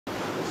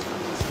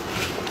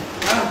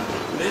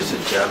Mr.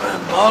 Chairman.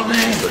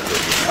 Morning.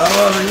 How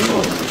are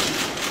you?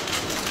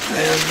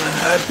 I am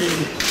happy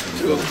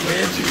to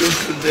meet you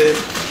today.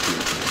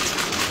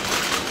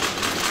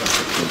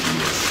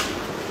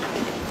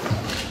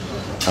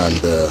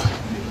 And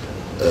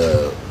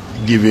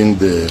given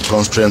the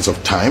constraints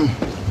of time,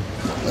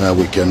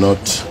 we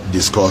cannot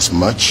discuss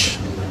much,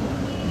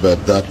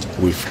 but that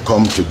we've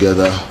come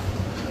together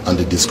and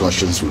the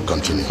discussions will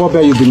continue. Paul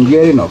Biya you've been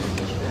hearing of,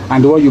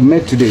 and what you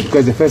met today,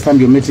 because the first time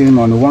you're meeting him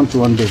on a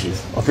one-to-one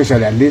basis,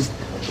 officially at least,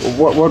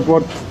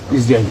 what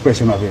is your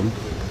impression of him?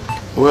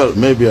 Well,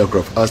 maybe I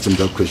could have asked him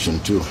that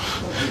question too.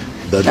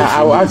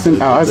 I'll ask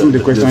him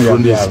the question. The Fru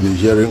Ndi has been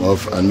hearing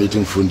of and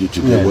meeting Fru Ndi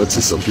today. Yes. What's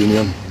his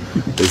opinion?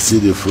 They see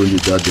the Fru Ndi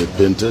that they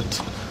painted,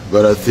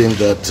 but I think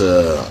that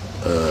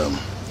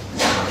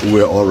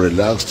we're all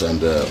relaxed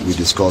and we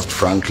discussed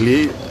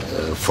frankly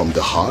from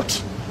the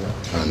heart,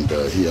 and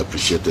he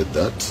appreciated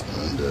that,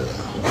 and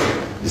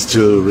he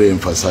still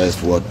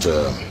re-emphasized what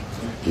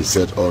he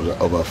said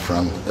over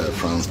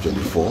France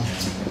 24,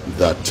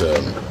 that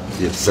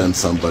he had sent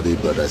somebody,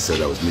 but I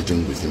said I was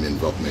meeting with him in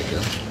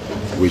Bookmaker,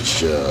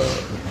 which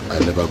I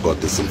never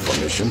got this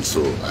information,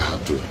 so I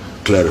had to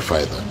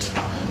clarify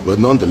that. But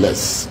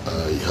nonetheless,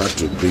 he had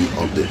to bring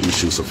up the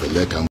issues of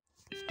Alkebu-lan.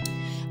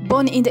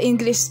 Born in the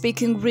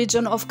English-speaking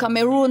region of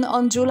Cameroon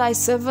on July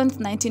 7,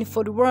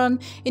 1941,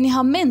 in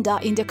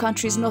Bamenda in the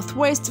country's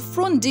northwest,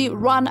 Fru Ndi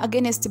ran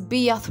against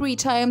Biya 3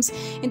 times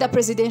in the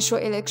presidential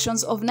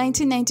elections of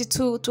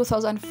 1992,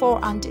 2004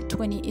 and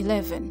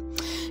 2011.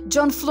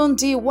 John Fru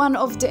Ndi, one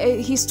of the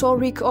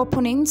historic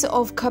opponents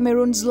of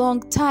Cameroon's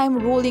long-time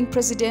ruling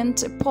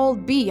President Paul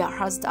Biya,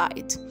 has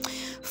died.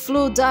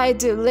 Fru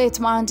died late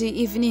Monday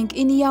evening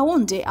in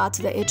Yaoundé at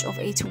the age of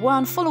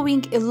 81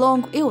 following a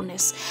long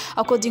illness.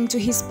 According to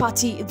his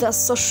party, the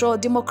Social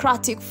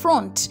Democratic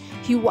Front,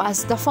 he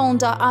was the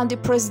founder and the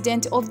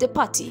president of the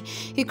party.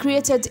 He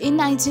created in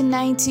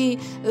 1990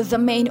 the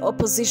main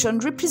opposition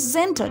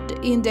represented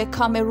in the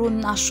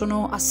Cameroon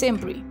National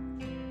Assembly.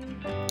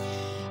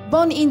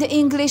 Born in the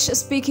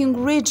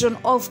English-speaking region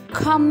of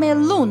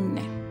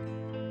Cameroon,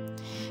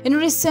 in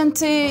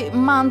recent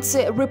months,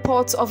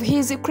 reports of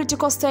his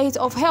critical state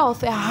of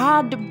health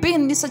had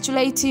been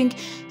circulating.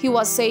 He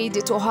was said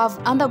to have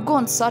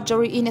undergone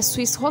surgery in a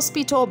Swiss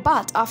hospital,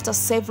 but after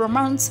several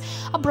months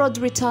abroad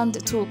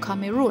returned to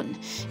Cameroon.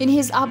 In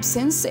his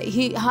absence,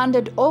 he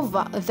handed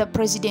over the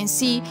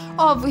presidency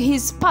of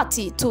his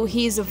party to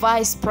his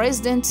vice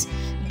president,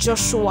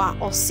 Joshua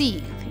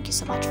Osi. Thank you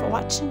so much for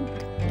watching.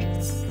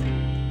 Peace.